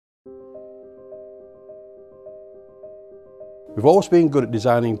We've always been good at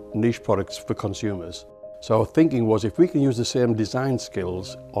designing niche products for consumers. So our thinking was, if we can use the same design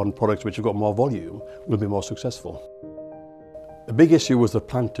skills on products which have got more volume, we'll be more successful. The big issue was the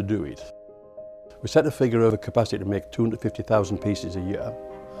plan to do it. We set a figure of a capacity to make 250,000 pieces a year.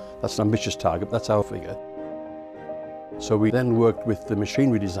 That's an ambitious target, that's our figure. So we then worked with the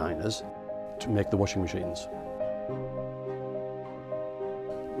machinery designers to make the washing machines.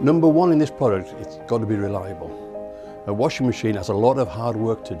 Number one in this product, it's got to be reliable. A washing machine has a lot of hard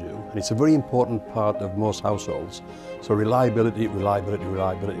work to do, and it's a very important part of most households. So reliability was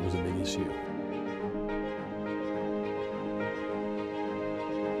a big issue.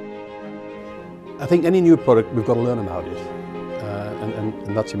 I think any new product, we've got to learn about it,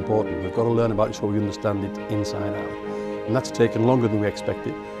 and that's important. We've got to learn about it so we understand it inside out. And that's taken longer than we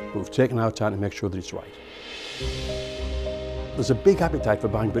expected, but we've taken our time to make sure that it's right. There's a big appetite for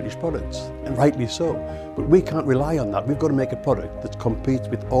buying British products, and rightly so, but we can't rely on that. We've got to make a product that competes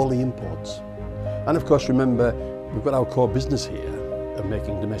with all the imports. And of course, remember, we've got our core business here of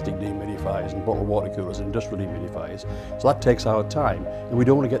making domestic dehumidifiers and bottled water coolers and industrial dehumidifiers, so that takes our time, and we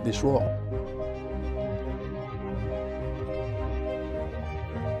don't want to get this wrong.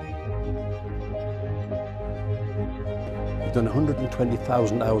 We've done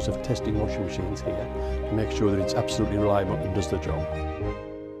 120,000 hours of testing washing machines here to make sure that it's absolutely reliable and does the job.